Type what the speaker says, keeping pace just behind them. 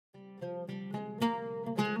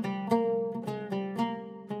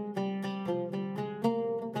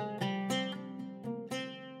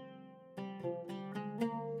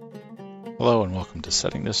Hello and welcome to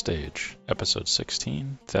Setting the Stage, Episode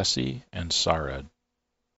 16, Thesi and Saared.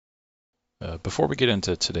 Before we get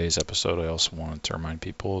into today's episode, I also wanted to remind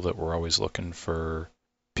people that we're always looking for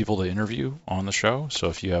people to interview on the show. So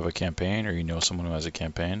if you have a campaign or you know someone who has a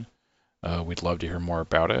campaign, we'd love to hear more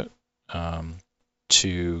about it.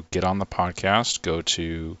 To get on the podcast, go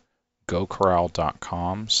to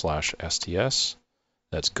gocorral.com/STS.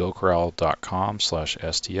 That's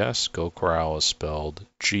gocorral.com/STS. GoCorral is spelled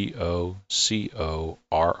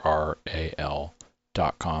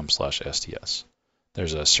GOCORRAL.com/STS.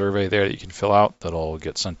 There's a survey there that you can fill out that'll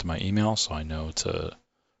get sent to my email so I know to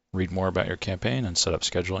read more about your campaign and set up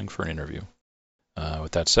scheduling for an interview.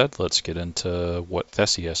 With that said, let's get into what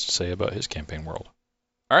Thesi has to say about his campaign world.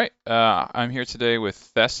 All right, I'm here today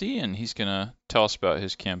with Thesi, and he's going to tell us about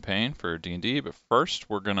his campaign for D&D. But first,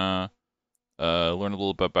 we're going to learn a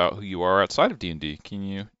little bit about who you are outside of D&D. Can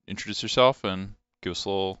you introduce yourself and give us a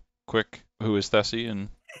little quick who is Thesi? And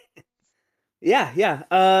Yeah.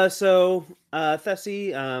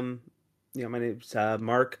 Thesi, my name's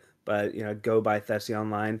Mark, but go by Thesi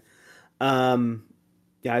online.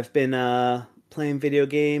 I've been playing video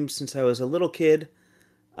games since I was a little kid.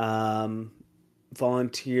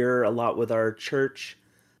 Volunteer a lot with our church.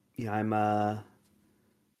 I'm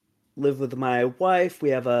live with my wife.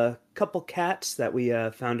 We have a couple cats that we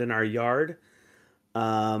found in our yard,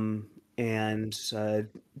 and a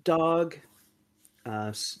dog.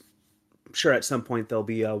 I'm sure at some point they'll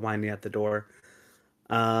be winding at the door.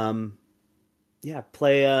 Play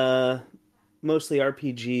mostly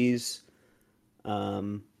RPGs.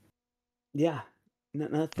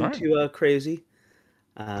 Nothing right. too crazy.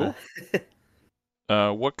 Cool.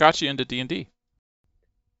 What got you into D&D?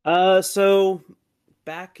 So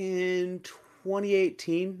back in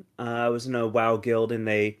 2018, I was in a WoW guild, and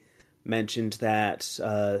they mentioned that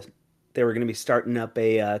they were going to be starting up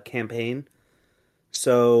a campaign.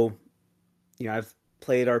 So, I've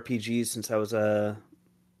played RPGs since I was I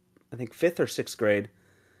think 5th or 6th grade.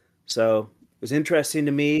 So it was interesting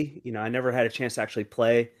to me. I never had a chance to actually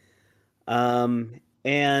play. And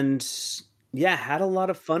yeah, had a lot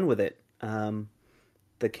of fun with it. The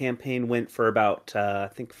campaign went for about, I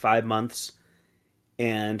think 5 months.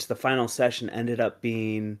 And the final session ended up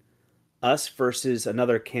being us versus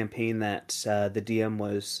another campaign that the DM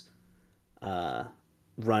was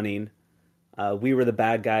running. We were the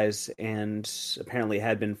bad guys and apparently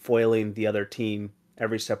had been foiling the other team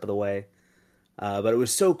every step of the way. But it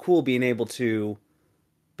was so cool being able to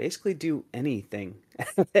basically do anything.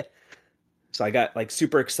 So I got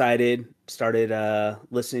super excited, started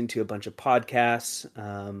listening to a bunch of podcasts.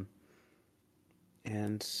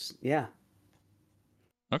 And yeah.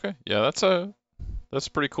 Okay, yeah, that's a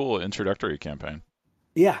pretty cool introductory campaign.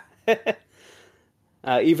 Yeah.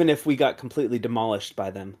 Even if we got completely demolished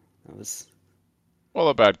by them. That was... Well,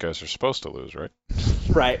 the bad guys are supposed to lose, right?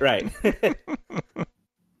 Right.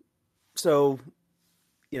 So,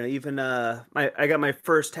 even I got my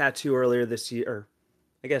first tattoo earlier this year, or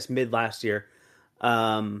I guess mid last year,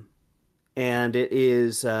 and it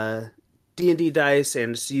is D&D dice,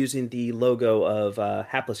 and it's using the logo of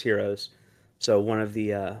Hapless Heroes. So one of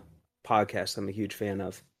the podcasts I'm a huge fan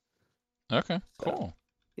of. Okay, So, cool.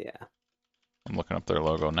 yeah. I'm looking up their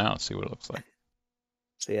logo now to see what it looks like.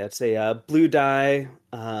 So yeah, it's a blue die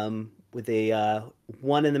with a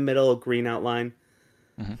one in the middle, green outline.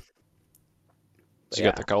 Mm-hmm. So you Yeah.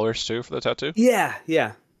 got the colors too for the tattoo?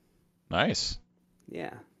 Yeah. Nice.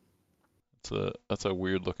 Yeah. That's a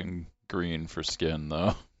weird looking green for skin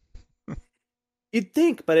though. You'd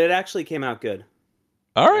think, but it actually came out good.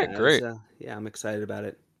 All right, great. I'm excited about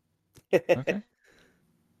it. Okay.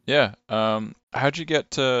 Yeah. How'd you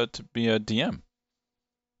get to be a DM?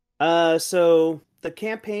 So the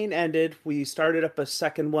campaign ended. We started up a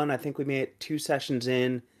second one. I think we made it 2 sessions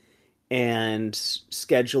in, and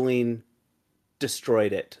scheduling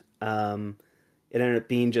destroyed it. It ended up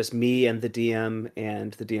being just me and the DM,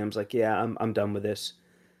 and the DM's like, "Yeah, I'm done with this."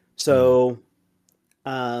 So,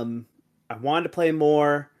 I wanted to play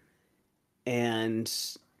more, and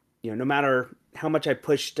no matter how much I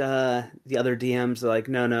pushed the other DMs, they're like,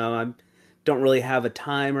 "No, I don't really have a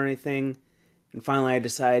time or anything." And finally, I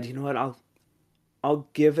decided, you know what, I'll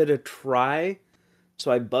give it a try. So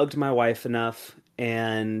I bugged my wife enough,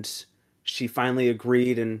 and she finally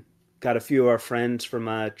agreed, and got a few of our friends from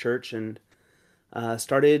church, and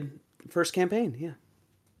started the first campaign. Yeah.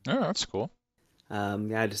 Oh, that's cool.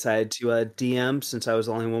 I decided to DM since I was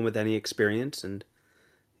the only one with any experience, and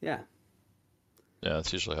yeah. Yeah,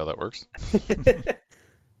 that's usually how that works.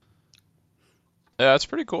 Yeah, it's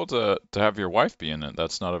pretty cool to have your wife be in it.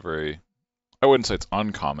 That's not a very, I wouldn't say it's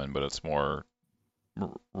uncommon, but it's more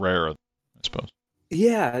rare. I suppose.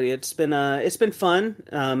 Yeah, it's been fun,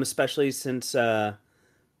 especially since I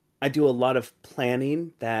do a lot of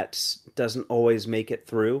planning that doesn't always make it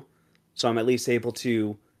through. So I'm at least able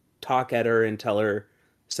to talk at her and tell her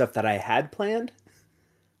stuff that I had planned.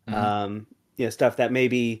 Hmm. Stuff that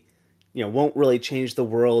maybe, won't really change the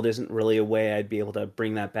world, isn't really a way I'd be able to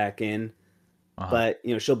bring that back in. Uh-huh.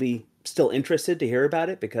 But, she'll be still interested to hear about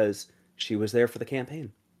it because she was there for the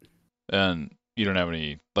campaign. And you don't have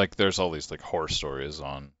any like there's all these like horror stories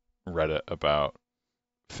on Reddit about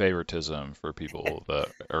favoritism for people that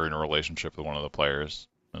are in a relationship with one of the players.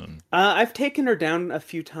 And I've taken her down a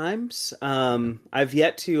few times. I've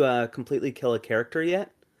yet to completely kill a character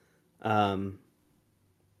yet. Um,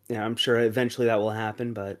 yeah, I'm sure eventually that will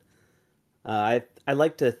happen, but I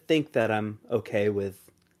like to think that I'm okay with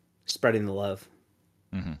spreading the love.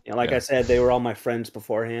 Like I yeah, said, they were all my friends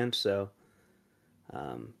beforehand, so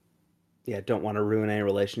um, yeah, don't want to ruin any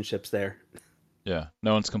relationships there. yeah,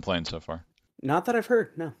 no one's complained so far. Not that I've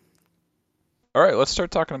heard, no. All right, let's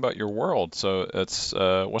start talking about your world. So it's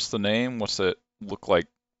what's the name? What's it look like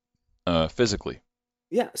physically?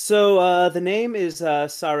 Yeah, so the name is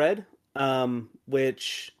Saared,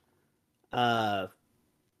 which uh,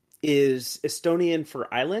 is Estonian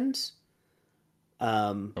for islands.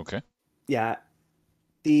 Um, Okay. yeah,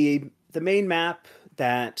 the main map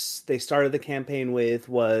that they started the campaign with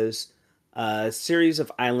was a series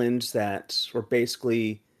of islands that were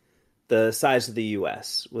basically the size of the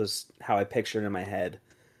U.S. was how I pictured it in my head.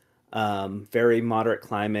 Very moderate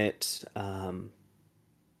climate.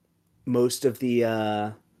 Most of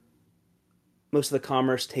the most of the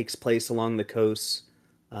commerce takes place along the coast.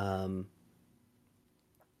 Um,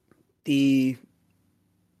 the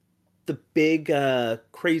the big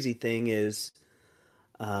crazy thing is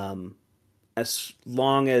um, as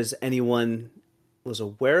long as anyone was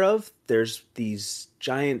aware of, there's these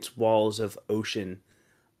giant walls of ocean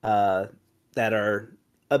uh, that are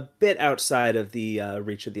a bit outside of the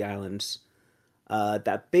reach of the islands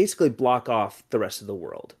that basically block off the rest of the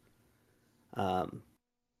world. Um,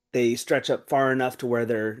 they stretch up far enough to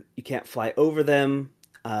where you can't fly over them.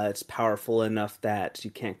 It's powerful enough that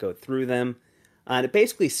you can't go through them, and it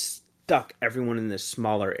basically stuck everyone in this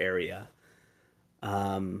smaller area.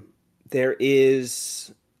 Um, there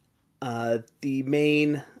is the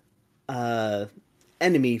main uh,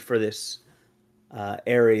 enemy for this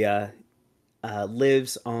area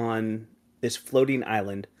lives on this floating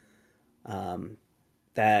island um,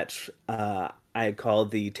 that I had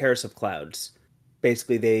called the Terrace of Clouds.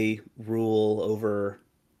 Basically, they rule over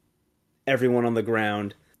everyone on the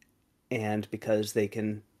ground, and because they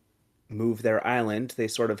can move their island, they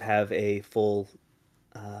sort of have a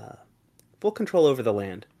uh, full control over the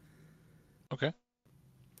land. Okay.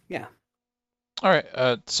 Yeah. All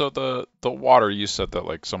right. So the water, you said that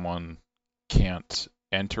like someone can't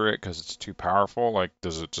enter it because it's too powerful. Like,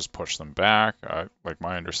 does it just push them back? Like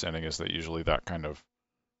my understanding is that usually that kind of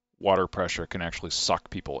water pressure can actually suck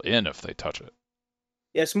people in if they touch it.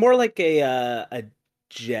 Yeah, it's more like a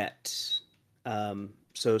jet.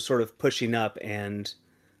 So sort of pushing up and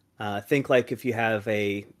think like if you have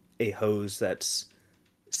a hose that's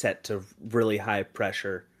set to really high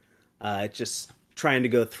pressure, just trying to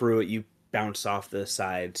go through it, you bounce off the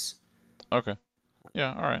sides. Okay.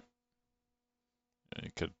 Yeah. All right.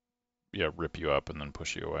 It could yeah rip you up and then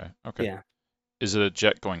push you away. Okay. Yeah, Is it a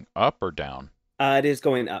jet going up or down? it is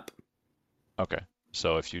going up. Okay.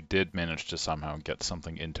 So if you did manage to somehow get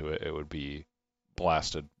something into it, it would be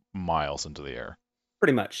blasted miles into the air.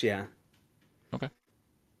 Pretty much, yeah. Okay.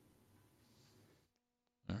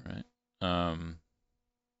 All right. So Um,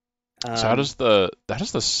 how does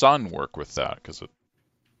the sun work with that? Because it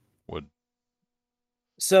would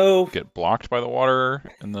so get blocked by the water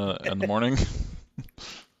in the morning.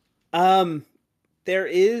 um, there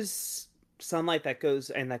is sunlight that goes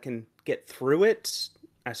and that can get through it.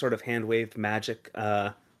 I sort of hand waved magic.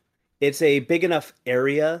 It's a big enough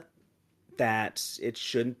area that it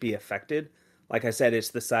shouldn't be affected. Like I said, it's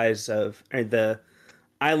the size of the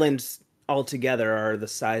islands altogether are the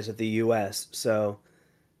size of the U.S. So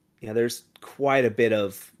yeah, there's quite a bit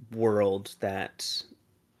of world that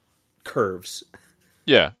curves.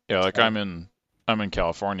 Yeah, yeah. Like So I'm in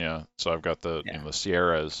California, so I've got the yeah, the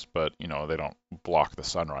Sierras, but they don't block the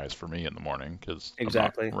sunrise for me in the morning because I'm not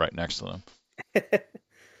exactly. right next to them.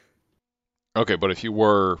 Okay, but if you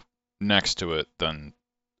were next to it, then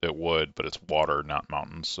it would, but it's water, not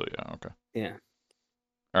mountains. So yeah, okay. Yeah.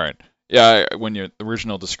 All right. Yeah, when your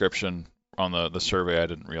original description on the survey, I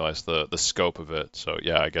didn't realize the scope of it. So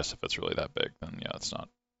yeah, I guess if it's really that big, then yeah, it's not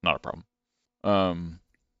a problem. Um,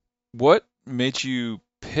 what made you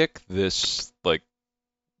pick this like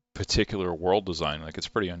particular world design. Like it's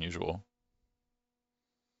pretty unusual.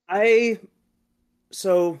 I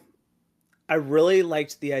so I really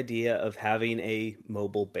liked the idea of having a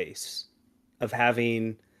mobile base, of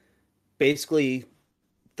having basically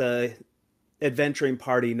the adventuring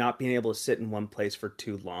party not being able to sit in one place for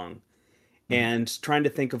too long, Hmm. and trying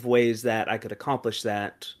to think of ways that I could accomplish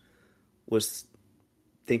that was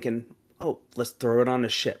thinking, oh, let's throw it on a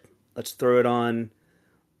ship. Let's throw it on,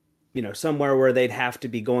 somewhere where they'd have to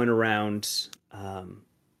be going around,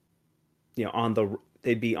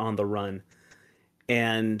 they'd be on the run.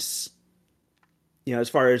 And, as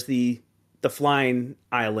far as the flying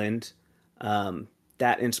island,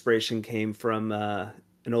 that inspiration came from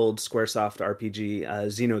an old SquareSoft RPG,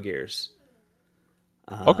 Xenogears.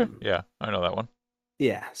 Okay, Um, yeah, I know that one.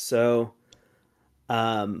 yeah, so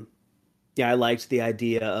um, yeah, I liked the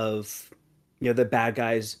idea of the bad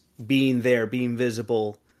guys being there, being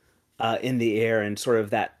visible in the air, and sort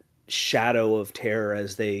of that shadow of terror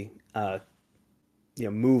as they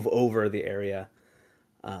move over the area.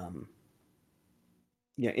 Um,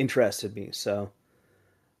 interested me. So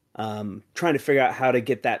trying to figure out how to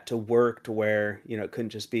get that to work to where it couldn't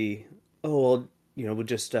just be, oh well, we'll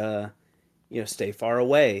just stay far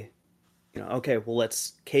away. Okay, well,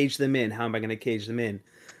 let's cage them in. How am I going to cage them in?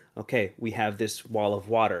 Okay, we have this wall of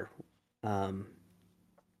water. Um,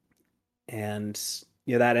 and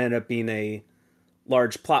that ended up being a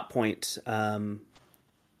large plot point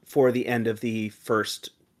for the end of the first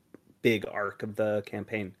big arc of the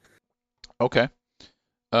campaign. Okay.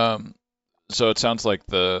 Um, so it sounds like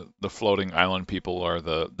the floating island people are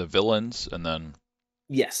the villains, and then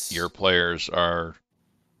your Yes. players are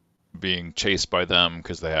being chased by them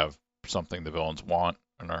because they have something the villains want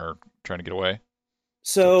and are trying to get away. Is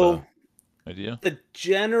that So the idea? the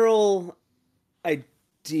general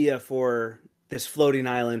idea for this floating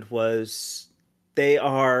island was they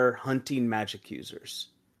are hunting magic users.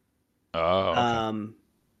 Oh, okay. Um,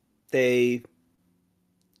 they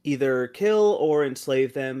either kill or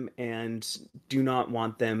enslave them and do not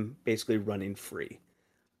want them basically running free.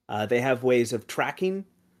 They have ways of tracking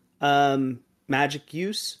magic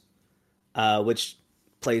use, which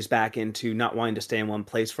plays back into not wanting to stay in one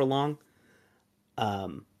place for long.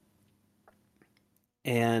 Um,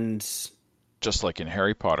 and Just like in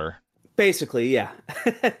Harry Potter. basically, yeah.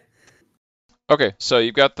 Okay, so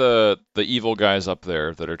you've got the evil guys up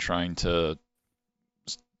there that are trying to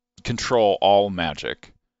control all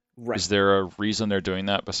magic. Right. Is there a reason they're doing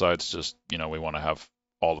that besides just, we want to have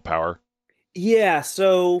all the power? Yeah,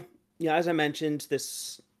 so as I mentioned,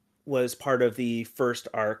 this was part of the first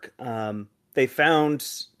arc. They found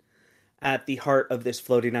at the heart of this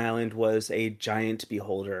floating island was a giant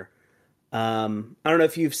beholder. I don't know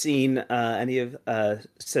if you've seen any of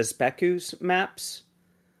Sespeku's maps,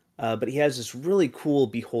 but he has this really cool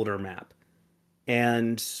beholder map,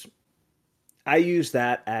 and I use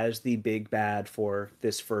that as the big bad for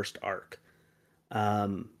this first arc.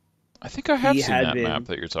 Um, I think I have he seen had that map been,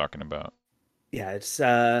 that you're talking about. yeah,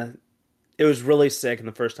 it was really sick, and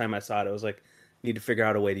the first time I saw it, I was like, need to figure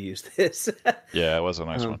out a way to use this. Yeah, it was a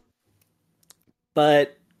nice um, one.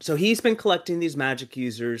 but so he's been collecting these magic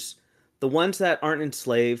users, the ones that aren't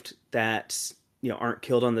enslaved, that aren't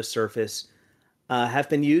killed on the surface, have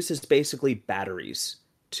been used as basically batteries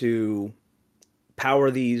to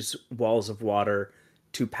power these walls of water,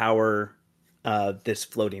 to power this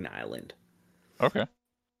floating island. Okay.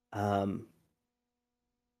 Um,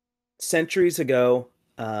 Centuries ago,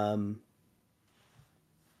 um,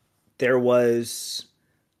 there was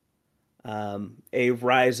a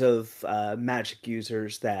rise of magic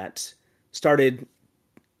users that started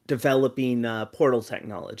developing portal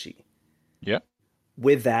technology. Yeah.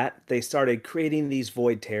 With that, they started creating these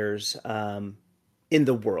void tears in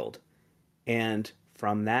the world, and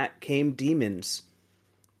from that came demons.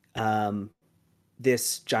 Um,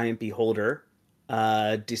 this giant beholder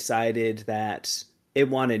decided that it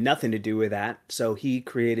wanted nothing to do with that, so he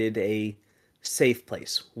created a safe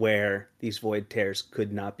place where these void tears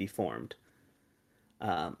could not be formed.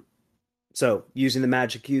 Um, so, using the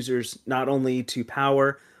magic users not only to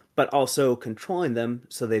power, but also controlling them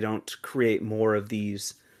so they don't create more of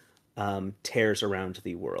these tears around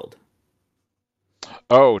the world.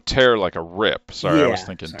 Oh, tear like a rip. Sorry, I was Yeah,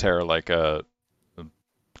 thinking sorry. tear like a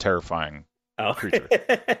terrifying Oh, creature.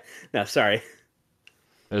 no, sorry.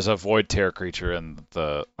 There's a void tear creature in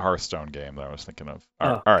the Hearthstone game that I was thinking of. All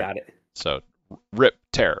right. Oh, All right. got it. So rip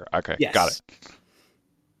tear. Okay, got Yes. it.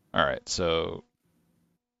 All right. So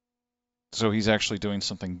he's actually doing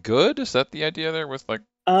something good? Is that the idea there with like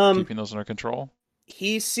Um, keeping those under control?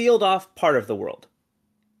 he sealed off part of the world.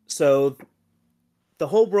 So the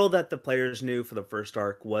whole world that the players knew for the first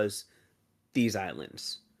arc was these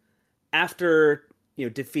islands. After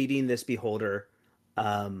defeating this beholder,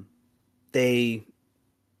 um, they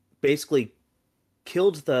basically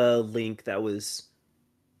killed the link that was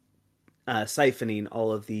siphoning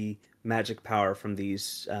all of the magic power from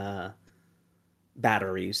these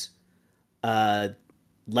batteries, uh,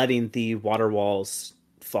 letting the water walls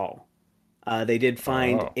fall. They did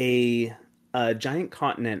find Oh, a giant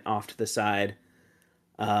continent off to the side.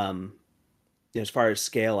 Um, as far as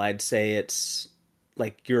scale, I'd say it's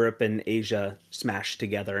like Europe and Asia smashed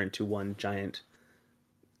together into one giant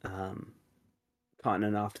um,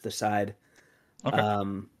 continent off to the side. okay.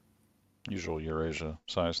 Um, Usual Eurasia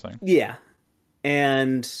size thing. yeah,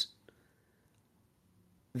 and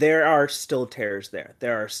there are still tears there.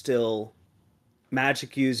 There are still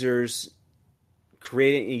magic users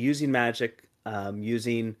creating using magic,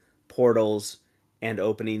 using portals and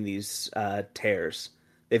opening these tears.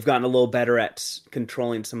 They've gotten a little better at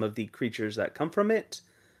controlling some of the creatures that come from it,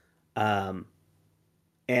 um,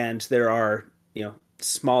 and there are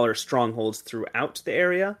smaller strongholds throughout the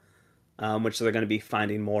area, which they're going to be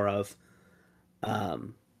finding more of.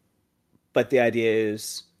 Um, but the idea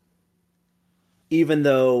is, even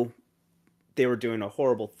though they were doing a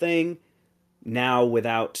horrible thing, now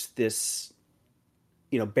without this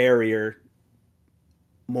barrier,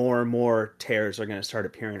 more and more tears are going to start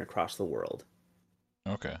appearing across the world.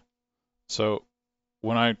 Okay. So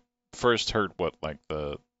when I first heard what like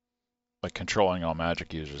the like controlling all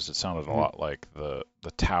magic users, it sounded a Mhm. lot like the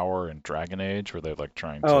tower in Dragon Age where they're like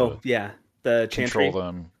trying Oh to yeah, the control chantry.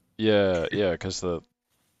 them. Yeah, yeah, because the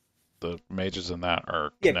mages in that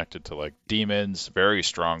are Yeah, connected to like demons very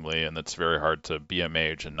strongly, and it's very hard to be a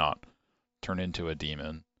mage and not turn into a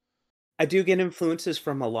demon. I do get influences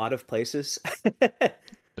from a lot of places.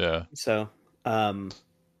 Yeah. So, um,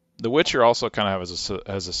 The Witcher also kind of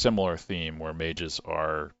has a similar theme where mages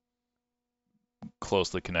are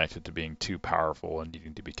closely connected to being too powerful and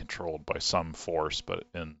needing to be controlled by some force, but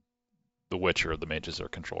in The Witcher, the mages are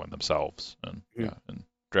controlling themselves, and mhm, yeah, in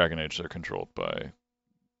Dragon Age, they're controlled by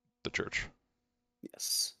the church.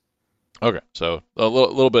 yes. Okay, so a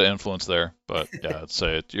little bit of influence there, but yeah, I'd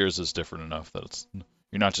say yours is different enough that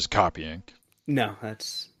you're not just copying. No,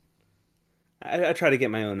 I try to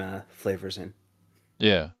get my own flavors in.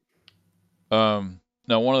 Yeah.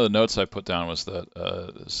 Now one of the notes I put down was that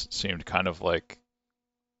this seemed kind of like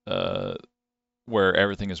uh, where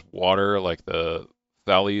everything is water, like the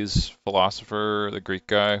Thales philosopher, the Greek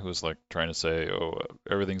guy, who's like trying to say, oh,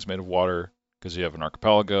 everything's made of water because you have an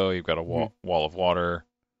archipelago, you've got a Mhm. wall of water.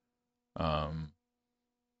 Um,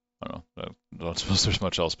 I don't know. I don't suppose there's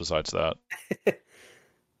much else besides that.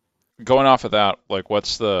 Going off of that, like,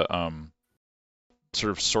 what's the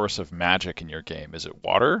sort of source of magic in your game? Is it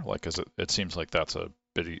water? Like, is it? It seems like that's a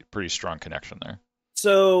pretty strong connection there.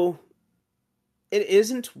 So it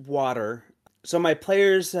isn't water. So my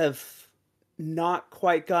players have not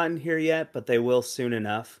quite gotten here yet, but they will soon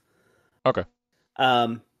enough. Okay.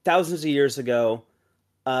 Thousands of years ago,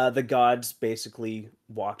 the gods basically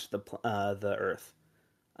walked the earth,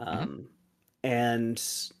 Hmm. um, and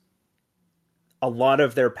a lot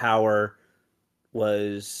of their power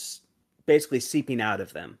was basically seeping out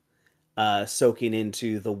of them, soaking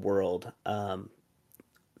into the world.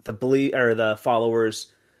 The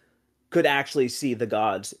followers could actually see the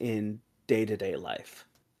gods in day to day life.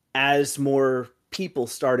 As more people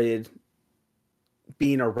started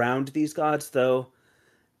being around these gods, though,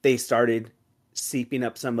 they started seeping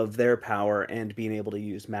up some of their power and being able to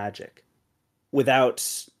use magic.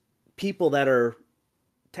 Without people that are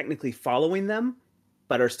technically following them,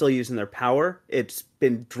 but are still using their power, it's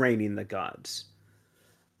been draining the gods.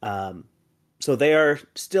 Um, so they are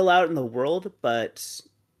still out in the world, but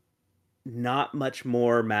not much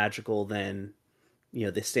more magical than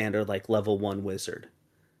the standard like level one wizard.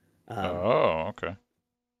 Um, Oh, okay.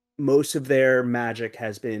 Most of their magic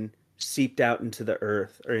has been seeped out into the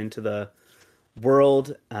earth or into the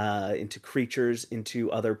world, into creatures,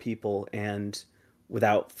 into other people, and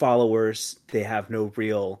without followers, they have no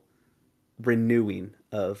real renewing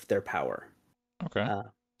of their power. Okay. Uh,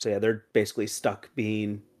 so yeah, they're basically stuck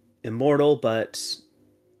being immortal but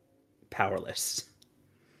powerless.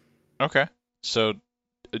 Okay. So,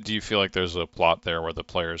 do you feel like there's a plot there where the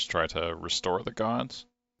players try to restore the gods?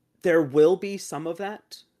 There will be some of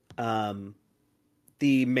that. Um,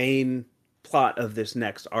 the main plot of this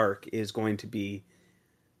next arc is going to be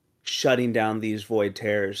shutting down these void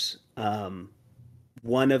tears.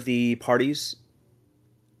 One of the parties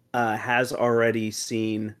has already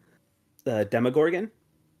seen the Demogorgon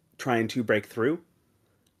trying to break through,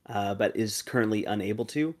 but is currently unable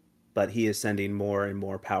to. but he is sending more and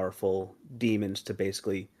more powerful demons to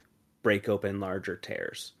basically break open larger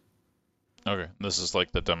tears. Okay, this is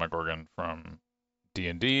like the Demogorgon from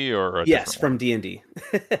D&D or a Yes, different from one? D&D.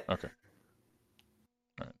 Okay,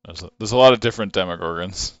 all right. There's a lot of different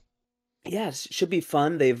Demogorgons. Yeah, it should be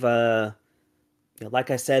fun. They've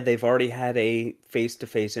like I said, they've already had a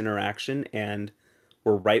face-to-face interaction and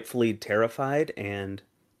were rightfully terrified and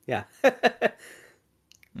yeah,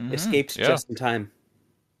 escaped Yeah. just in time.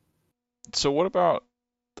 So what about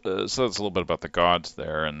so that's a little bit about the gods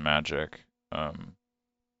there and magic. Um,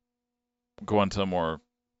 Go into a more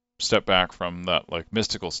step back from that like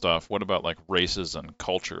mystical stuff. What about like races and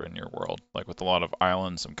culture in your world? Like with a lot of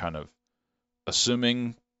islands, I'm kind of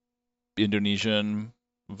assuming Indonesian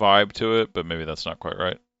vibe to it, but maybe that's not quite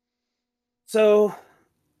right. So,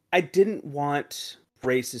 I didn't want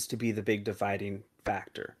races to be the big dividing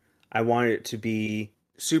factor. I wanted it to be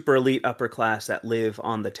super elite upper class that live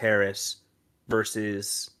on the terrace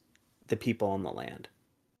versus the people on the land.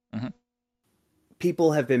 Hmm.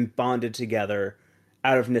 People have been bonded together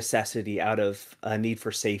out of necessity, out of a need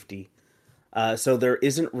for safety. So there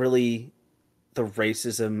isn't really the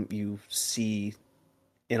racism you see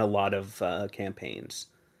in a lot of campaigns.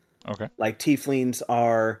 Okay. Like tieflings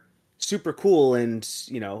are super cool, and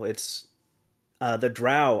it's the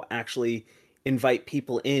drow actually invite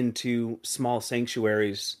people into small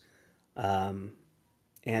sanctuaries, um,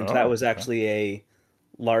 and that Oh, was okay. actually a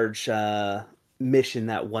large mission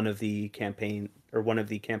that one of the campaigns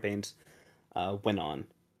went on.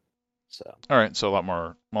 So All right. So a lot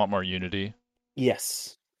more unity.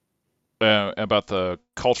 yes, About the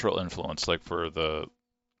cultural influence, like for the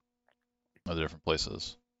other different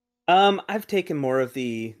places. I've taken more of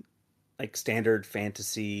the like standard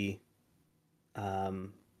fantasy.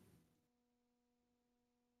 Um,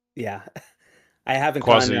 yeah, I haven't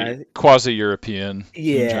gone. Quasi European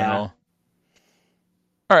in Yeah, general.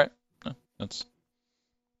 All right. That's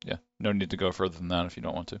yeah. No need to go further than that if you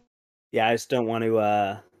don't want to. yeah, I just don't want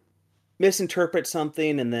to misinterpret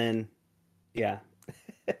something and then yeah.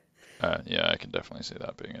 Yeah, I can definitely see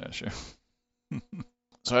that being an issue.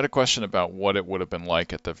 So I had a question about what it would have been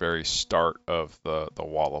like at the very start of the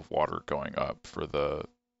wall of water going up for the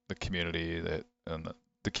community that and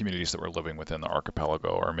the communities that were living within the archipelago,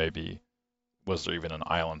 or maybe was there even an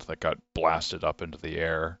island that got blasted up into the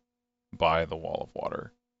air by the wall of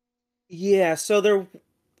water? Yeah, so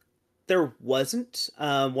there wasn't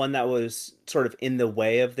one that was sort of in the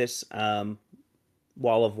way of this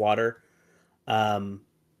wall of water. Um,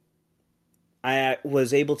 I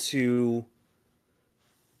was able to,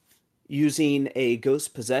 using a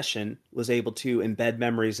ghost possession, was able to embed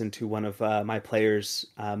memories into one of my players'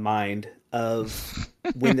 mind of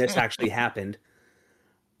when this actually happened.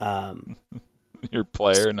 Um, Your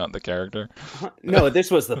player, not the character. no,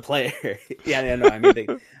 this was the player. Yeah, yeah, no, I mean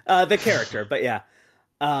the character, but yeah.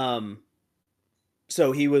 Um,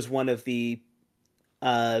 so he was one of the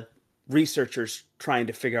uh, researchers trying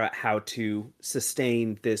to figure out how to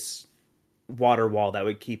sustain this water wall that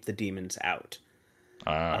would keep the demons out.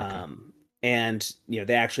 Ah, okay. Um, and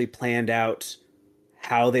they actually planned out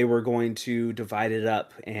how they were going to divide it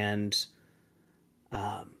up, and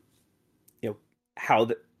um, you know how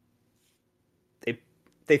they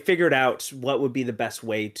they figured out what would be the best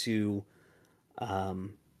way to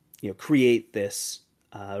um, create this.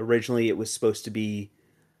 Originally, it was supposed to be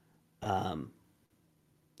um,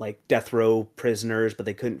 like death row prisoners, but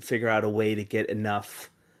they couldn't figure out a way to get enough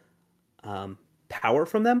power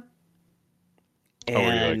from them. Oh,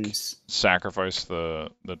 where you And like sacrifice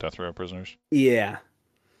the death row prisoners? yeah,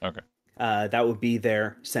 Okay. that would be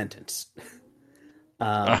their sentence.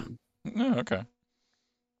 Ah, Um, yeah, okay.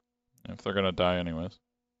 If they're gonna die anyways.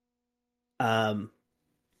 um,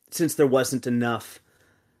 since there wasn't enough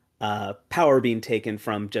power being taken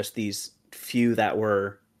from just these few that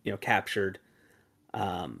were captured,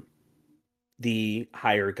 um, the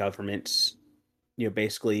higher government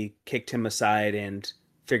basically kicked him aside and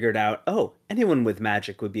figured out, oh, anyone with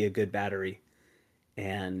magic would be a good battery.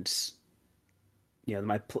 And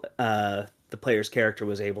the player's character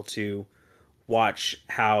was able to watch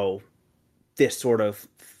how this sort of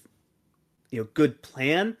good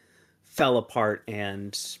plan fell apart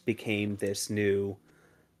and became this new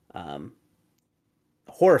um,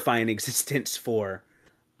 horrifying existence for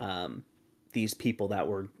um, these people that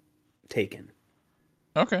were taken.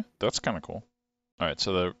 Okay, that's kind of cool. All right,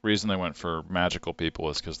 so the reason they went for magical people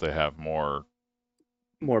is because they have more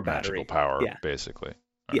More magical battery. power, Yeah. basically.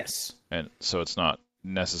 All right, Yes. and so it's not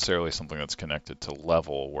necessarily something that's connected to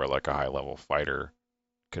level, where like a high level fighter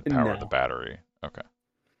could power the No. battery. Okay.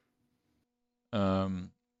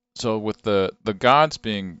 Um, So with the gods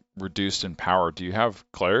being reduced in power, do you have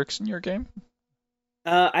clerics in your game?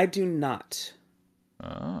 I do not.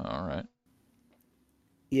 Oh, all right.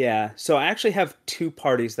 Yeah, so I actually have two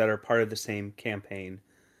parties that are part of the same campaign,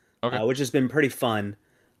 Okay. which has been pretty fun.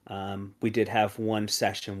 We did have one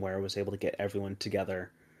session where I was able to get everyone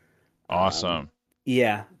together. Um, Awesome.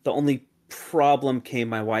 yeah, the only problem came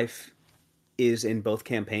my wife is in both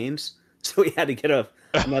campaigns, so we had to get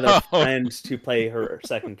another friend to play her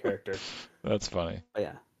second character. That's funny. But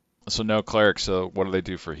yeah, So no clerics. So what do they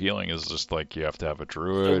do for healing? Is it just like you have to have a so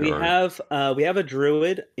druid or we have a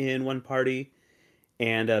druid in one party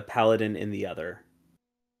and a paladin in the other.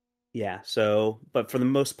 Yeah, so but for the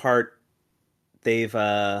most part, they've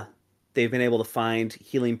uh they've been able to find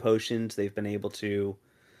healing potions. They've been able to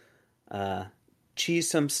uh cheese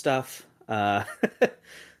some stuff.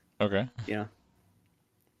 okay. You know,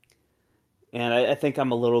 and I think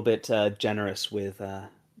I'm a little bit generous with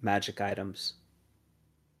magic items.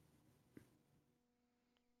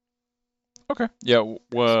 Okay. Yeah.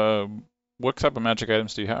 What type of magic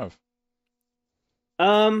items do you have?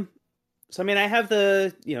 Um, so I mean, I have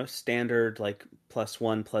the standard like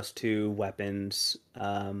 +1, +2 weapons.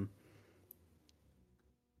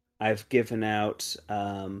 I've given out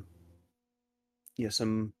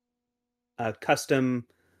some custom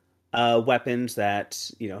weapons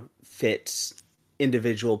that fit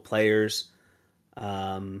individual players.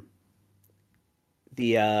 Um,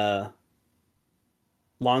 the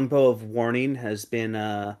longbow of warning has been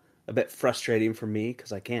a bit frustrating for me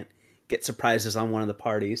because I can't get surprises on one of the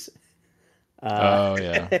parties. Uh, Oh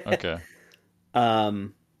yeah. Okay.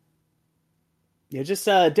 um, just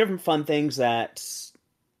different fun things that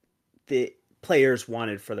the players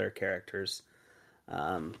wanted for their characters.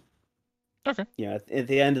 Um, Okay. at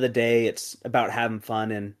the end of the day, it's about having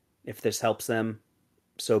fun, and if this helps them,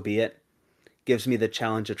 so be it. Gives me the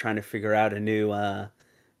challenge of trying to figure out a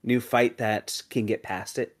new fight that can get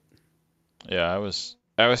past it. Yeah, I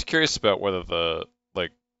was curious about whether the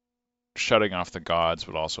like shutting off the gods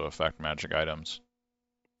would also affect magic items.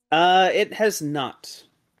 It has not.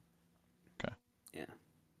 Okay. Yeah.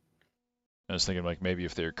 I was thinking like maybe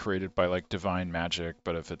if they're created by like divine magic,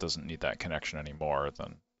 but if it doesn't need that connection anymore,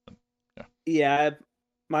 then yeah. Yeah,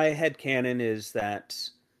 my head canon is that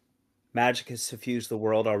magic has suffused the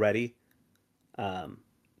world already. Um,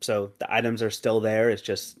 so the items are still there. It's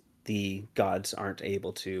just the gods aren't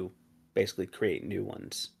able to basically create new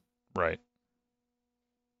ones. Right.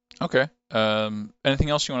 Okay. Anything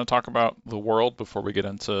else you want to talk about the world before we get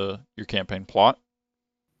into your campaign plot?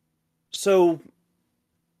 So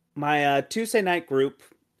my Tuesday night group,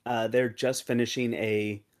 they're just finishing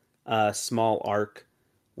a small arc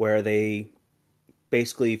where they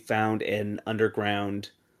basically found an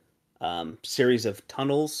underground series of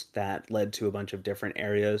tunnels that led to a bunch of different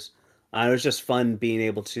areas. It was just fun being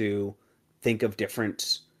able to think of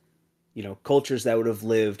different, cultures that would have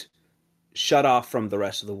lived shut off from the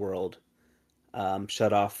rest of the world,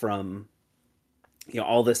 shut off from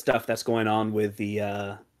all this stuff that's going on with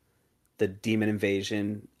the demon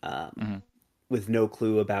invasion, Hmm. with no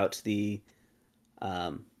clue about the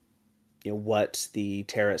um, what the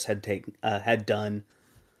terrorists had done,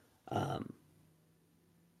 um,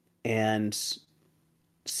 and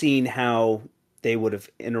seeing how they would have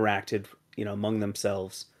interacted, among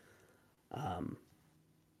themselves. Um,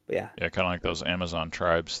 but yeah, Yeah, kind of like those Amazon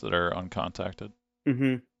tribes that are uncontacted.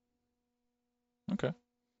 hmm Okay.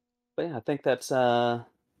 but yeah, I think that's the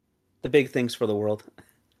big things for the world.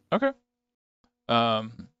 Okay.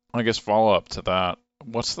 I guess follow up to that.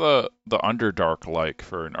 What's the Underdark like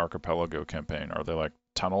for an archipelago campaign? Are they like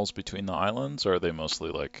tunnels between the islands, or are they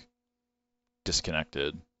mostly like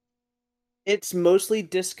disconnected? It's mostly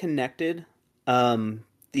disconnected.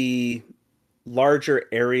 The larger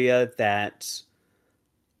area that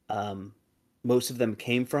um, most of them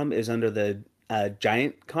came from is under the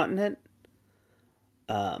giant continent,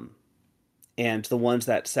 um, and the ones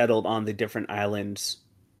that settled on the different islands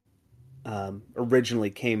originally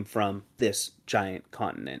came from this giant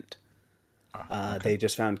continent. Ah, okay. They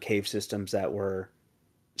just found cave systems that were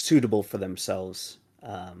suitable for themselves,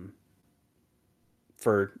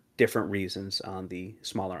 for different reasons on the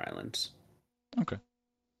smaller islands. Okay.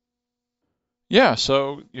 Yeah,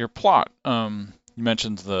 so your plot. You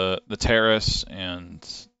mentioned the terrace and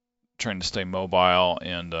trying to stay mobile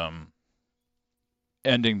and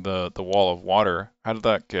ending the wall of water. How did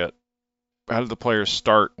the players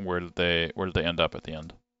start and where did they end up at the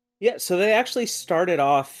end? Yeah, so they actually started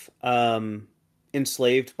off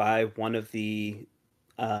enslaved by one of the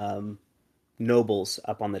um, nobles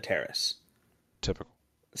up on the terrace. Typical.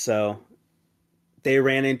 So they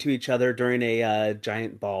ran into each other during a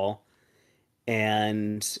giant ball,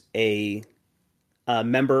 and a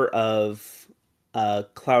member of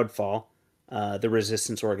Cloudfall, the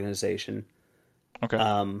resistance organization, Okay.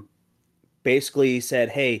 um, basically said,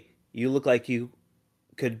 "Hey, you look like you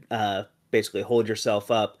could basically hold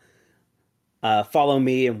yourself up. Follow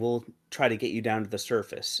me, and we'll try to get you down to the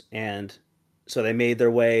surface." And so they made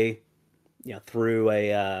their way, through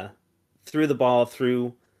a through the ball,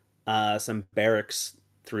 through some barracks,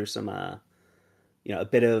 through some a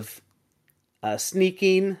bit of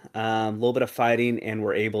sneaking, a little bit of fighting, and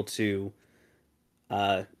were able to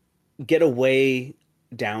uh, get away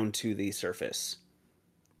down to the surface,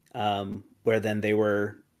 where then they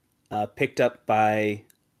were picked up by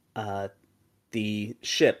uh, the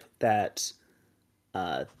ship that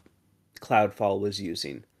uh, Cloudfall was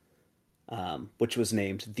using, which was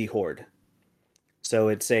named the Horde. So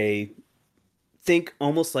it's a think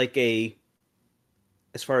almost like a,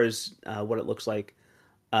 as far as what it looks like,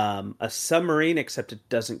 a submarine, except it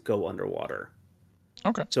doesn't go underwater.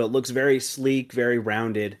 Okay. So it looks very sleek, very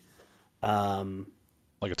rounded. Um,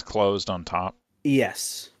 Like it's closed on top.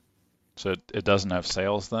 yes, So it doesn't have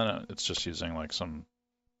sails then? It's just using like some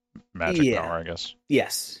magic yeah, power, I guess.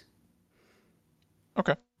 yes.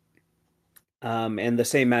 Okay. And the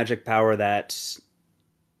same magic power that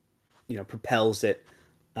propels it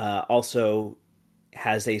also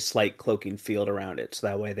has a slight cloaking field around it, so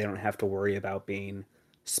that way they don't have to worry about being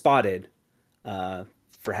spotted uh,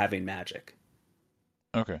 for having magic.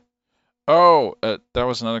 Okay. Oh, that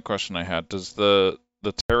was another question I had. Does the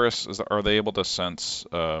terrorists are they able to sense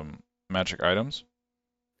magic items?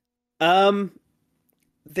 Um,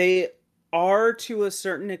 they are to a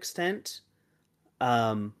certain extent,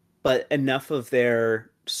 um, but enough of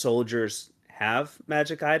their soldiers have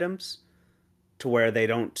magic items to where they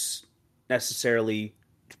don't necessarily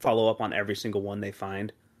follow up on every single one they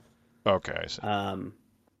find. Okay, I see. Um,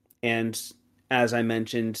 and as I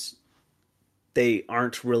mentioned, they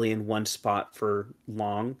aren't really in one spot for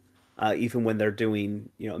long, even when they're doing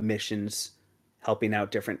missions, helping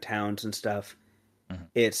out different towns and stuff. Mhm.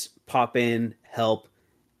 It's pop in, help,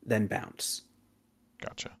 then bounce.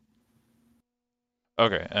 Gotcha.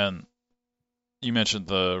 Okay, and you mentioned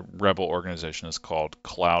the rebel organization is called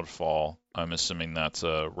Cloudfall. I'm assuming that's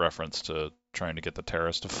a reference to trying to get the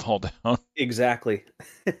terrorists to fall down. Exactly.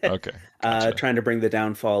 Okay, gotcha. Trying to bring the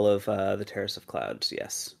downfall of the Terrace of Clouds.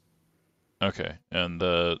 Yes. Okay, and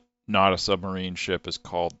the not a submarine ship is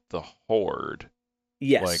called the Horde,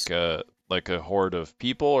 Yes. like a horde of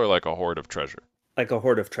people or like a horde of treasure. Like a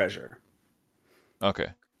hoard of treasure. Okay,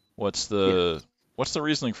 what's Yes. what's the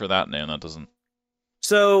reasoning for that name? That doesn't.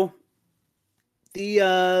 So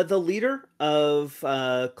the leader of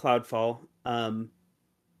Cloudfall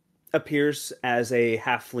appears as a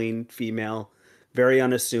halfling female, very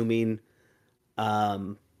unassuming.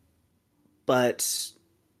 Um, but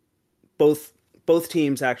both both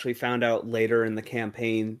teams actually found out later in the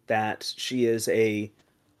campaign that she is a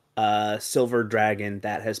silver dragon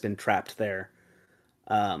that has been trapped there.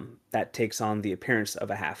 That takes on the appearance of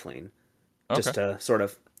a halfling, just Okay, to sort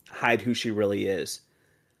of hide who she really is.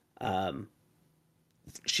 Um,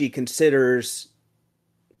 she considers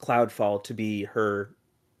Cloudfall to be her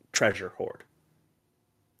treasure hoard.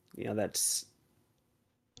 That's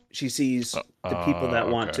she sees the people that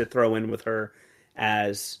want okay, to throw in with her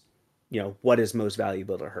as what is most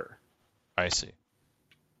valuable to her. I see.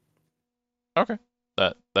 Okay,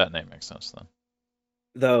 that name makes sense then.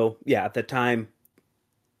 Though, yeah, at the time,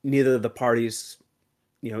 neither of the parties,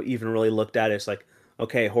 even really looked at it. It's like,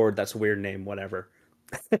 okay, horde, that's a weird name, whatever.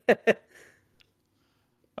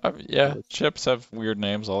 Yeah, Was, ships have weird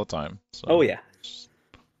names all the time, oh so yeah, just,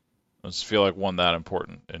 I just feel like one that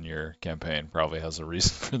important in your campaign probably has a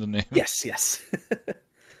reason for the name. yes, yes.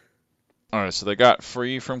 All right, so they got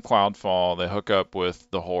free from Cloudfall. They hook up with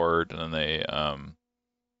the Horde, and then they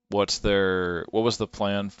what was the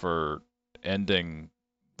plan for ending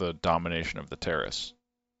the domination of the terrorists?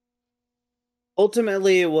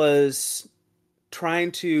 Ultimately, it was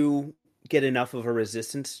trying to get enough of a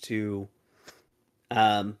resistance to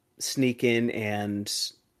sneak in and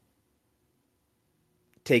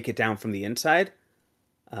take it down from the inside.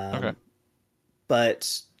 Okay, Um,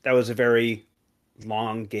 but that was a very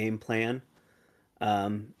long game plan.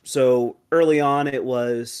 So early on, it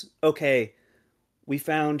was okay. We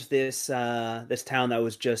found this town that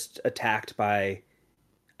was just attacked by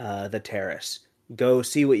the terrorists. Go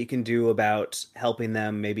see what you can do about helping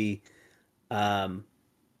them. Maybe um,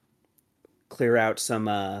 clear out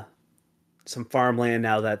some farmland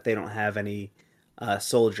now that they don't have any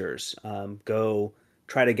soldiers. Go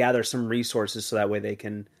try to gather some resources so that way they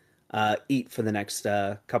can eat for the next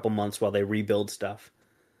couple months while they rebuild stuff.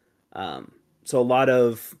 Um, so a lot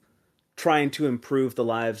of trying to improve the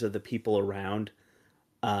lives of the people around.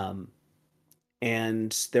 Um,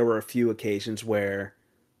 and there were a few occasions where,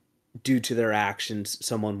 due to their actions,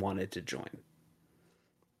 someone wanted to join.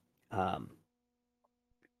 Um,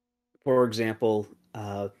 for example,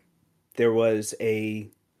 there was a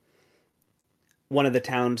one of the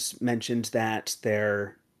towns mentioned that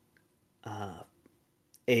their uh,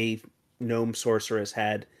 a gnome sorceress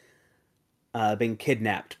had been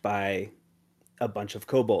kidnapped by a bunch of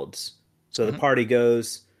kobolds. So the Hmm. party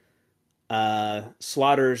goes,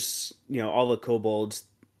 slaughters, all the kobolds.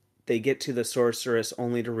 They get to the sorceress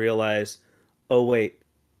only to realize, oh wait,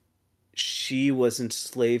 she was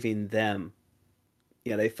enslaving them.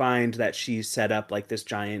 Yeah, they find that she's set up like this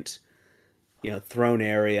giant, throne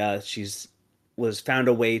area. She's was found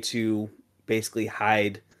a way to basically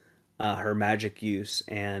hide her magic use,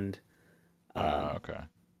 and um, Okay.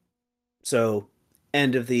 so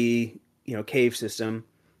end of the cave system,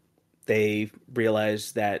 they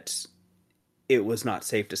realized that it was not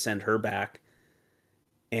safe to send her back,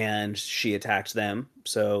 and she attacked them.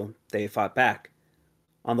 So they fought back.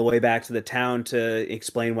 On the way back to the town to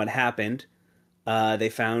explain what happened, they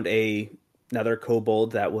found another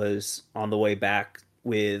kobold that was on the way back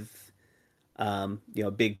with a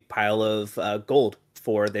big pile of gold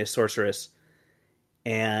for the sorceress.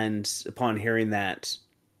 And upon hearing that,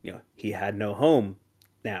 he had no home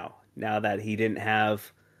now. Now that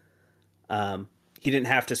um, he didn't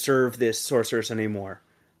have to serve this sorceress anymore.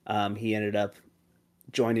 He ended up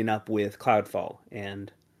joining up with Cloudfall,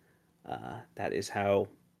 and that is how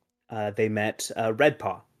they met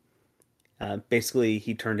Redpaw. Basically,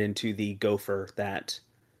 he turned into the gopher that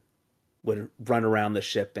would run around the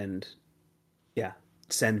ship and, yeah,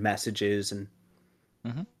 send messages and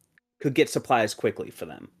Hmm. could get supplies quickly for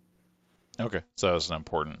them. Okay. So that was an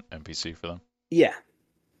important NPC for them. Yeah.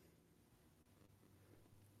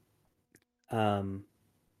 Um,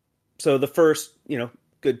 so the first,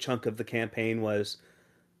 good chunk of the campaign was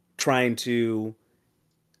trying to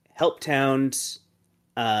help towns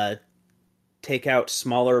uh, take out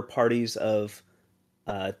smaller parties of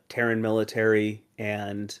Terran military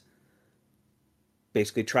and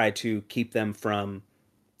basically try to keep them from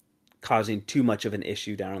causing too much of an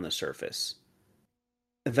issue down on the surface.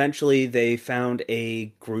 Eventually, they found a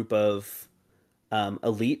group of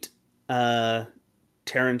elite uh,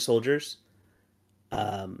 Terran soldiers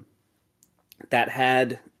um, that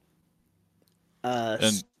had uh,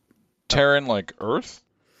 And oh, Terran like Earth?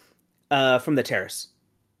 from the terrace.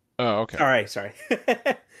 Oh, okay. Sorry.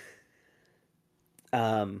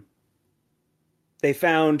 um, they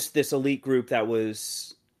found this elite group that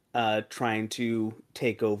was trying to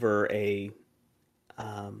take over a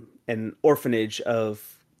an orphanage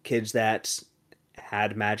of kids that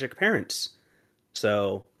had magic parents.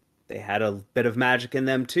 So they had a bit of magic in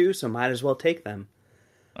them too, so might as well take them.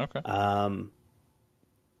 Okay. Um,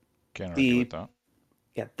 Can't argue with the that.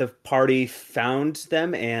 Yeah, the party found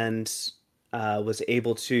them and was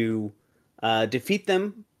able to defeat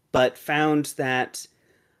them, but found that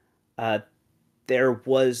uh, there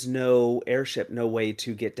was no airship, no way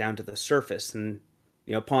to get down to the surface. And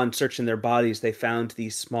upon searching their bodies, they found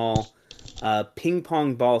these small ping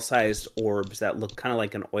pong ball sized orbs that look kind of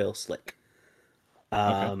like an oil slick. Okay.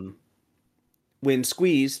 Um, when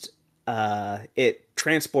squeezed, it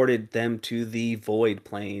transported them to the void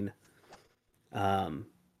plane. Um,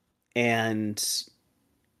 and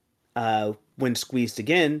when squeezed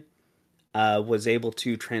again, was able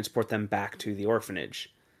to transport them back to the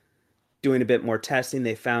orphanage. Doing a bit more testing,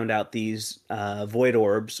 they found out these void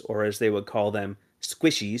orbs, or as they would call them,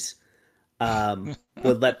 squishies,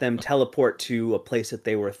 would let them teleport to a place that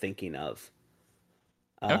they were thinking of.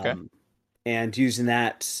 Okay. Um, and using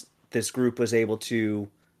that, this group was able to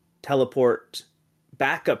teleport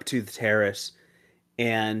back up to the terrace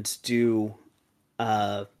and do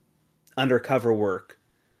uh, undercover work,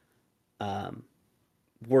 um,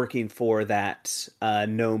 working for that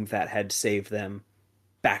gnome that had saved them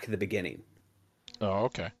back at the beginning. Oh,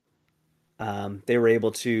 okay. They were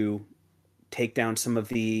able to take down some of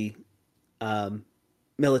the um,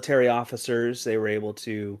 military officers. They were able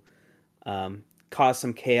to cause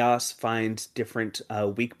some chaos, find different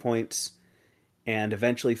weak points, and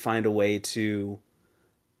eventually find a way to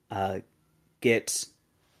uh, get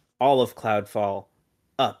all of Cloudfall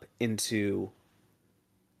up into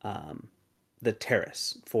um, the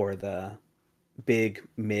terrace for the big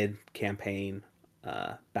mid campaign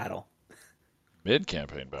battle.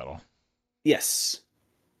 Mid-campaign battle. Yes.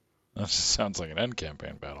 That sounds like an end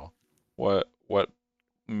campaign battle. What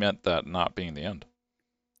meant that not being the end?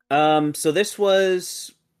 So this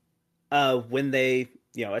was when they,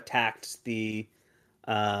 attacked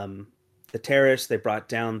um, the terrace. They brought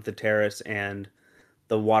down the terrace, and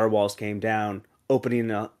the water walls came down,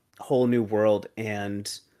 opening a whole new world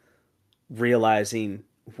and realizing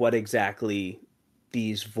what exactly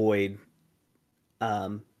these void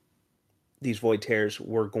um, these void tears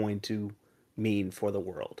were going to mean for the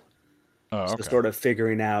world. Oh, So okay. sort of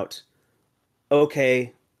figuring out,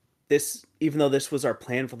 okay, this even though this was our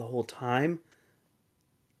plan for the whole time,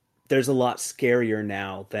 there's a lot scarier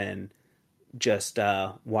now than just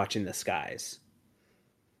watching the skies.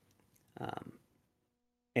 Um,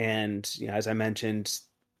 and as I mentioned,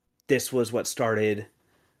 this was what started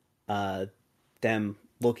uh, them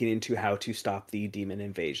looking into how to stop the demon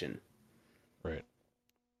invasion. Right.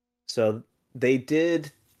 So they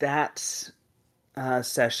did that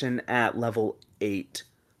session at level 8,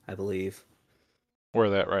 I believe. Where are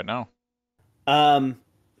they at right now? Um,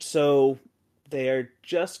 so they're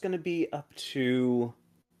just going to be up to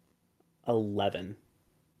 11,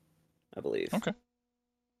 I believe. Okay.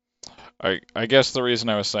 I guess the reason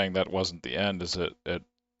I was saying that wasn't the end is it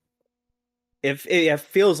If it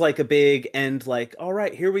feels like a big end, like, all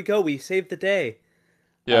right, here we go, we saved the day.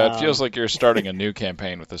 yeah, it feels Um, like you're starting a new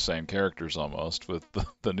campaign with the same characters almost with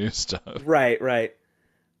the new stuff. right, right.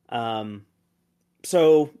 Um,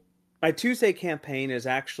 so my Tuesday campaign is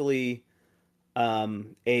actually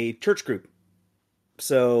a church group.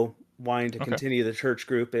 So wanting to Okay. continue the church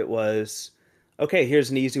group, it was okay. Here's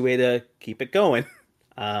an easy way to keep it going.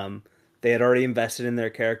 Um, they had already invested in their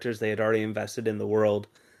characters. They had already invested in the world.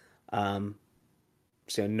 Um,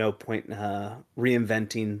 so no point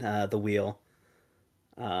reinventing the wheel.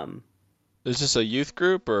 Um, Is this a youth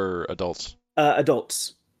group or adults?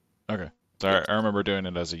 Adults, Okay. So yes. I remember doing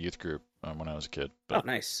it as a youth group when I was a kid, Oh, but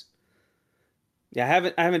nice. Yeah,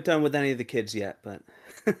 I haven't done with any of the kids yet, but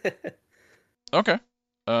okay.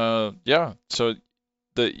 Yeah. So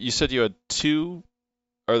you said you had two.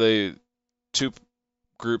 Are they two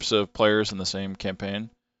groups of players in the same campaign?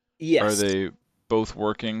 Are yes, they both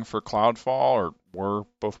working for Cloudfall, or were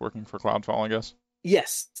both working for Cloudfall, I guess?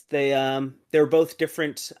 yes, they were both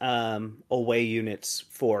different away units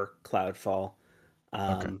for Cloudfall.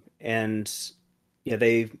 Okay. And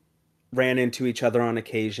they ran into each other on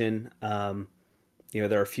occasion.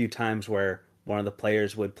 There are a few times where one of the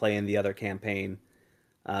players would play in the other campaign,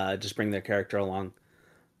 just bring their character along.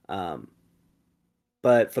 Um,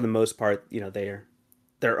 but for the most part,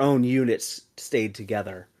 their own units stayed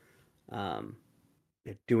together, um,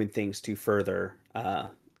 doing things to further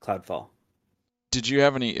Cloudfall. Did you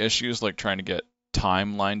have any issues like trying to get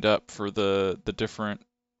time lined up for the different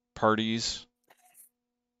parties?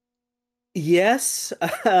 Yes.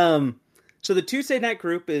 Um, so the Tuesday night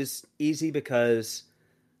group is easy because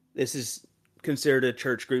this is considered a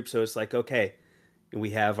church group. So it's like, okay,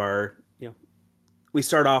 we have we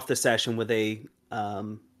start off the session with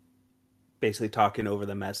um, basically talking over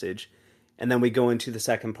the message, and then we go into the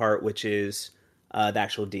second part, which is the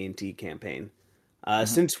actual D&D campaign. Hmm.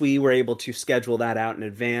 Since we were able to schedule that out in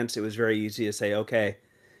advance, it was very easy to say, okay,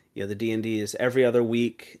 the D&D is every other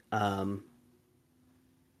week.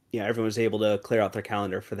 Everyone was able to clear out their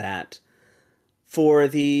calendar for that. For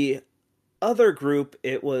the other group,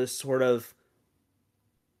 it was sort of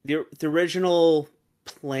the original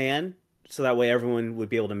plan, so that way everyone would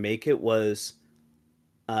be able to make it, was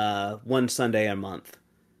one Sunday a month.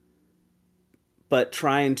 But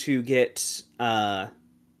trying to get 6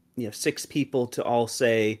 people to all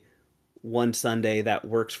say one Sunday that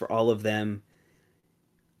works for all of them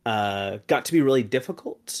got to be really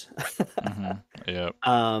difficult. Hmm. Yeah.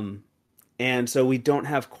 um, and so we don't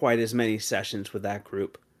have quite as many sessions with that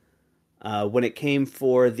group. When it came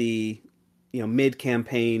for the mid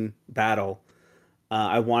campaign battle,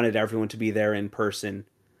 I wanted everyone to be there in person.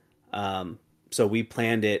 So we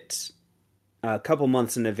planned it a couple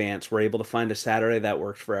months in advance. We're able to find a Saturday that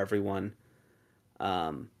worked for everyone.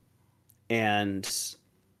 Um, and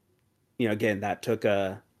again, that took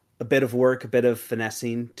a bit of work, a bit of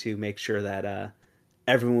finessing to make sure that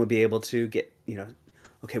everyone would be able to get,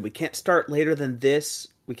 okay, we can't start later than this.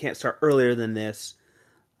 We can't start earlier than this.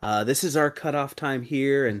 This is our cutoff time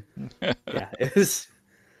here, and yeah, it was,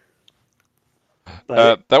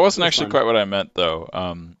 but That it wasn't was actually fun. quite what I meant though.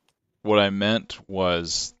 What I meant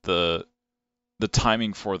was the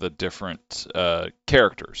timing for the different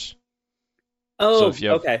characters. So Oh, if you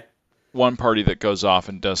have okay. one party that goes off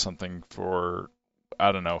and does something for,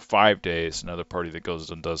 I don't know, 5 days, another party that goes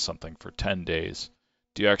and does something for 10 days,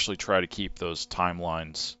 do you actually try to keep those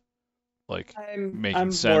timelines like I'm making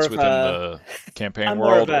I'm more sense of within a the campaign I'm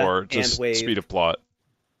more of world a or hand just speed wave. of plot?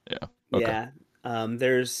 Yeah. Okay. Yeah.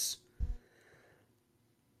 There's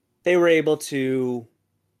they were able to,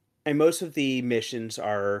 and most of the missions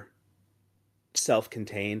are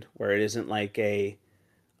self-contained, where it isn't like a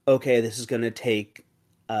okay, this is going to take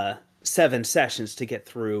 7 sessions to get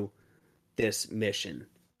through this mission.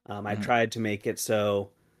 I Mhm. tried to make it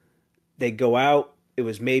so they go out. It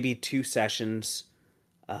was maybe 2 sessions.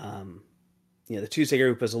 Um, the Tuesday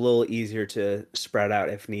group was a little easier to spread out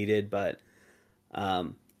if needed, but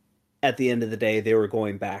um, at the end of the day, they were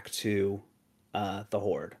going back to the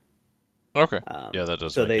Horde. Okay. Um, Yeah, that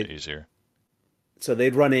does so make it they easier. so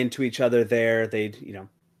they'd run into each other there. They'd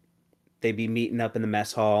be meeting up in the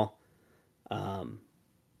mess hall, um,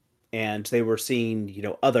 and they were seeing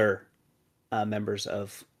other members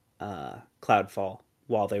of Cloudfall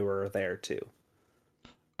while they were there too.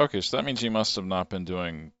 Okay, so that means you must have not been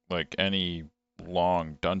doing like any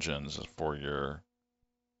long dungeons for your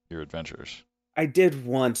adventures. I did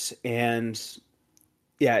once, and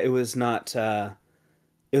yeah, it was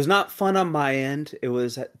not fun on my end. It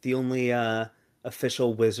was the only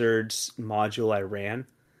official Wizards module I ran,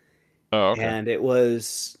 Oh, okay. and it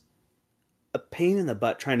was a pain in the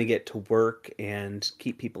butt trying to get to work and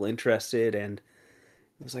keep people interested. And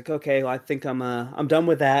it was like, okay, well, I think I'm done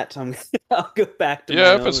with that. I'll go back to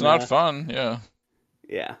Yeah, my if it's own. not fun, yeah.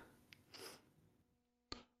 Yeah,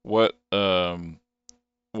 What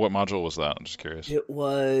what module was that? I'm just curious. it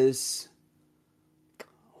was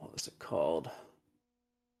what was it called?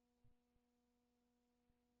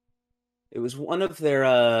 It was one of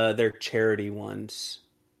their charity ones.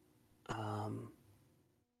 Um,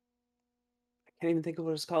 I can't even think of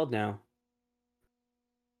what it's called now.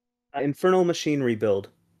 Infernal Machine Rebuild.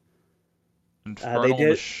 They Infernal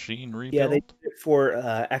did, Machine yeah, they Rebuild? did it for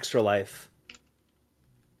Extra Life.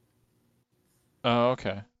 Oh,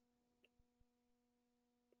 okay.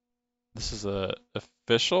 This is a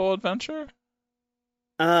official adventure?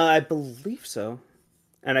 I believe so,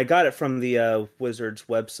 and I got it from the Wizards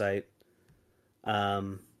website.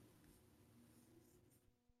 Um,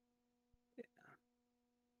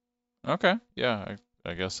 Okay. Yeah,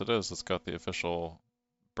 I guess it is. It's got the official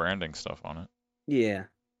branding stuff on it. yeah.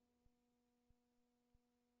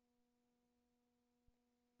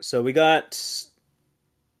 So we got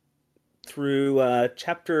through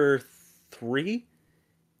chapter 3,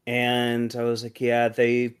 and I was like, yeah,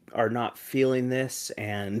 they are not feeling this,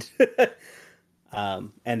 and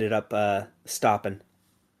ended up stopping.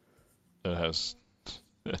 It has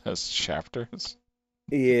it has chapters.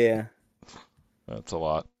 Yeah. That's a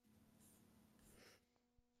lot.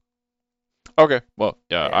 Okay. Well,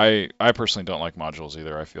 yeah, Yeah. I personally don't like modules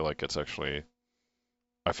either. I feel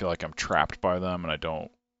like I'm trapped by them and I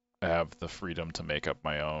don't have the freedom to make up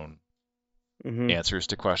my own Hmm. answers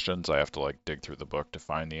to questions. I have to like dig through the book to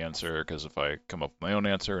find the answer because if I come up with my own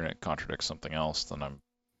answer and it contradicts something else, then I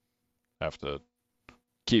have to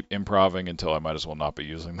keep improving until I might as well not be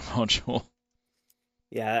using the module.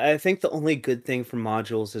 Yeah, I think the only good thing from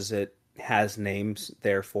modules is it has names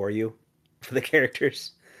there for you for the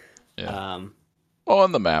characters. Yeah. Um, Oh,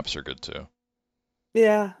 and the maps are good too.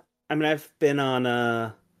 yeah, I mean, I've been on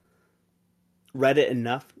Reddit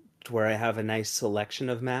enough to where I have a nice selection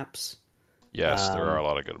of maps. Yes, there are Um, a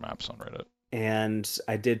lot of good maps on Reddit. and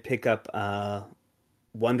I did pick up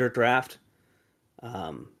Wonder Draft.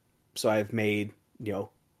 Um, so I've made,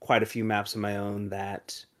 quite a few maps of my own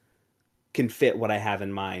that can fit what I have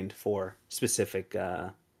in mind for specific,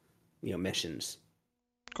 missions.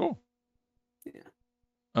 Cool. Yeah.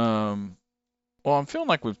 Um, well, I'm feeling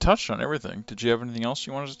like we've touched on everything. Did you have anything else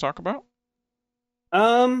you wanted to talk about?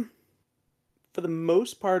 Um, for the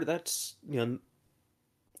most part, that's,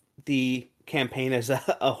 the campaign as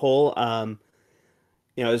a whole.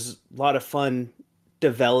 It was a lot of fun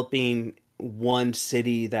developing one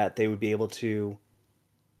city that they would be able to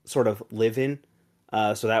sort of live in.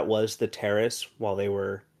 So that was the terrace while they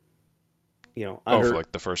were, Oh, for under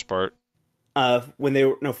like the first part. when they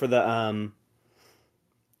were no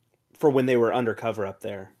for when they were undercover up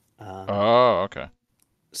there. Oh, okay.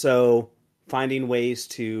 So finding ways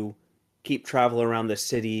to keep travel around the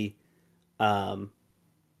city um,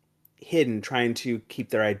 hidden, trying to keep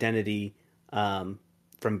their identity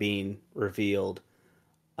from being revealed.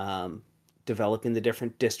 Um, Developing the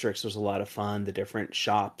different districts was a lot of fun. The different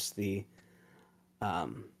shops, the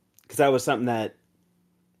because that was something that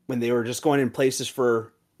when they were just going in places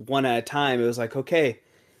for one at a time, it was like, okay,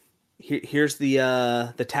 here's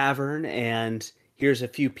the tavern, and here's a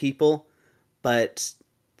few people, but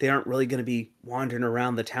they aren't really going to be wandering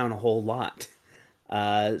around the town a whole lot.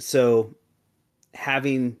 So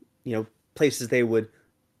having places they would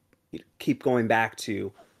keep going back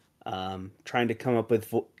to, trying to come up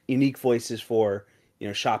with unique voices for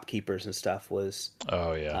shopkeepers and stuff was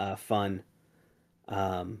Oh yeah. fun.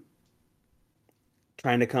 Um,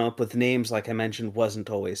 Trying to come up with names, like I mentioned, wasn't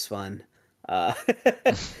always fun. Uh,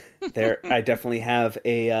 I definitely have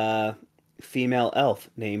a female elf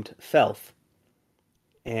named Felf,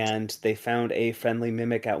 and they found a friendly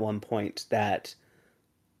mimic at one point that,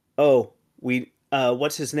 oh,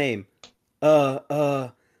 what's his name? Uh,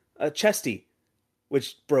 uh, Chesty,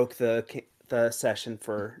 which broke the session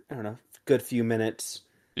for, I don't know, a good few minutes.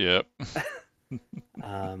 Yep.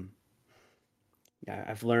 Um, yeah,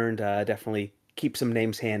 I've learned definitely keep some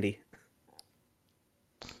names handy.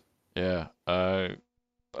 Yeah.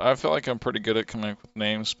 I feel like I'm pretty good at coming up with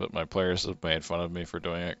names, but my players have made fun of me for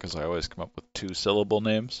doing it because I always come up with two-syllable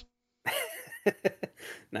names.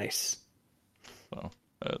 Nice. So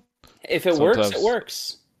uh, If it works, it sometimes,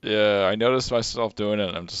 works. yeah, I notice myself doing it,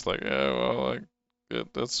 and I'm just like, yeah, well, like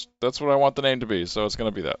that's what I want the name to be, so it's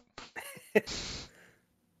gonna be that.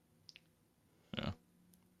 Yeah.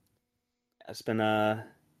 It's been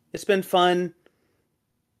it's been fun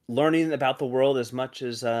learning about the world as much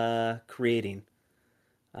as creating.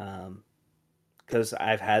 Um, because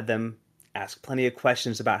I've had them ask plenty of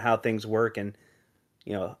questions about how things work, and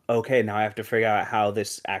okay, now I have to figure out how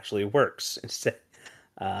this actually works instead.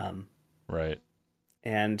 Um, Right.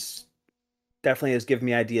 and definitely has given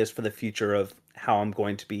me ideas for the future of how I'm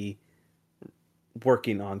going to be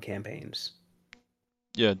working on campaigns.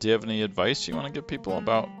 Yeah. Do you have any advice you want to give people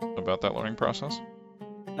about that learning process?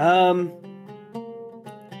 Um,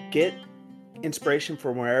 get inspiration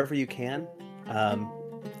from wherever you can. Um,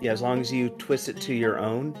 yeah, as long as you twist it to your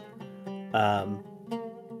own, um,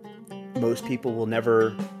 most people will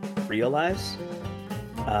never realize.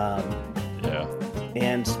 Um, Yeah.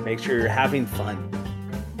 and make sure you're having fun.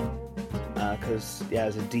 Because yeah,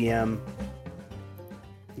 as a DM,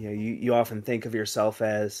 you often think of yourself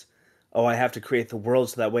as, oh, I have to create the world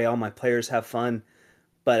so that way all my players have fun.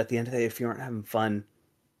 But at the end of the day, if you aren't having fun,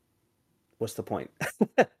 what's the point?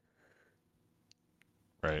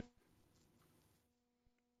 Right.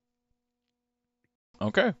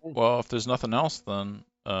 Okay. Well, if there's nothing else, then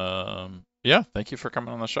yeah, thank you for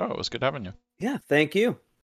coming on the show. It was good having you. Yeah, thank you.